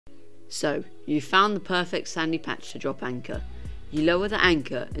So, you found the perfect sandy patch to drop anchor. You lower the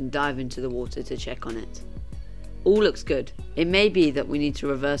anchor and dive into the water to check on it. All looks good. It may be that we need to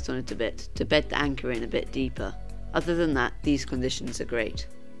reverse on it a bit to bed the anchor in a bit deeper. Other than that, these conditions are great.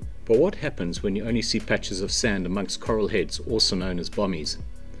 But what happens when you only see patches of sand amongst coral heads, also known as bommies?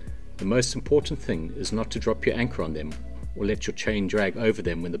 The most important thing is not to drop your anchor on them or let your chain drag over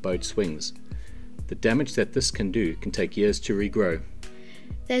them when the boat swings. The damage that this can do can take years to regrow.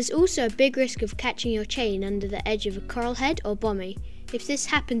 There's also a big risk of catching your chain under the edge of a coral head or bommie. If this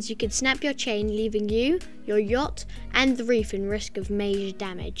happens, you could snap your chain, leaving you, your yacht and the reef in risk of major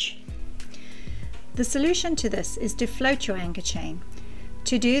damage. The solution to this is to float your anchor chain.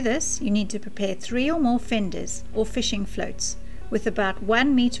 To do this, you need to prepare 3 or more fenders or fishing floats with about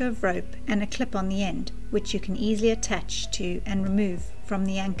 1 meter of rope and a clip on the end, which you can easily attach to and remove from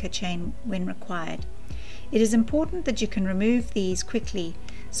the anchor chain when required. It is important that you can remove these quickly,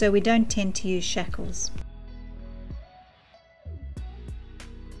 so we don't tend to use shackles.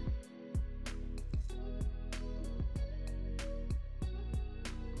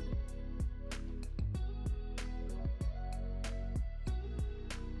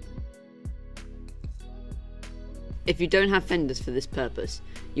 If you don't have fenders for this purpose,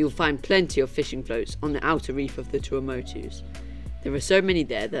 you will find plenty of fishing floats on the outer reef of the Tuamotus. There are so many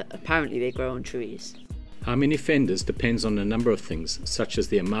there that apparently they grow on trees. How many fenders depends on a number of things, such as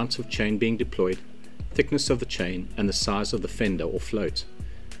the amount of chain being deployed, thickness of the chain, and the size of the fender or float.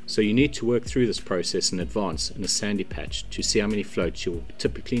 So you need to work through this process in advance in a sandy patch to see how many floats you will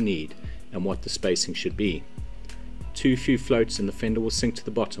typically need and what the spacing should be. Too few floats and the fender will sink to the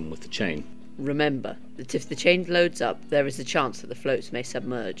bottom with the chain. Remember that if the chain loads up, there is a chance that the floats may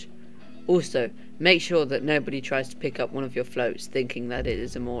submerge. Also, make sure that nobody tries to pick up one of your floats thinking that it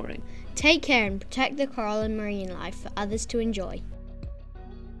is a mooring. Take care and protect the coral and marine life for others to enjoy.